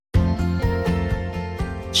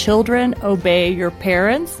Children, obey your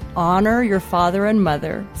parents, honor your father and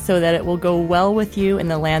mother, so that it will go well with you in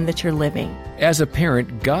the land that you're living. As a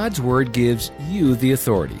parent, God's Word gives you the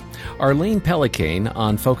authority. Arlene Pellicane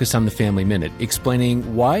on Focus on the Family Minute,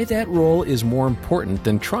 explaining why that role is more important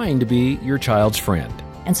than trying to be your child's friend.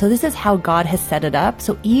 And so this is how God has set it up.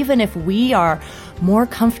 So even if we are more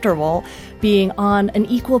comfortable being on an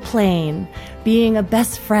equal plane, being a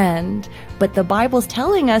best friend, but the Bible's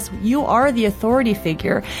telling us you are the authority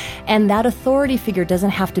figure, and that authority figure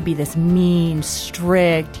doesn't have to be this mean,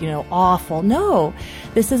 strict, awful. No,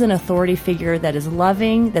 this is an authority figure that is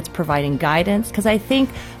loving, that's providing guidance, because I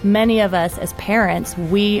think many of us as parents,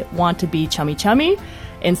 we want to be chummy,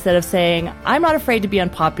 instead of saying, I'm not afraid to be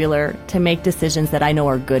unpopular, to make decisions that I know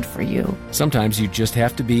are good for you. Sometimes you just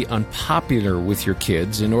have to be unpopular with your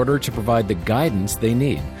kids in order to provide the guidance they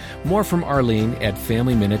need. More from Arlene at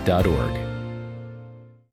FamilyMinute.org.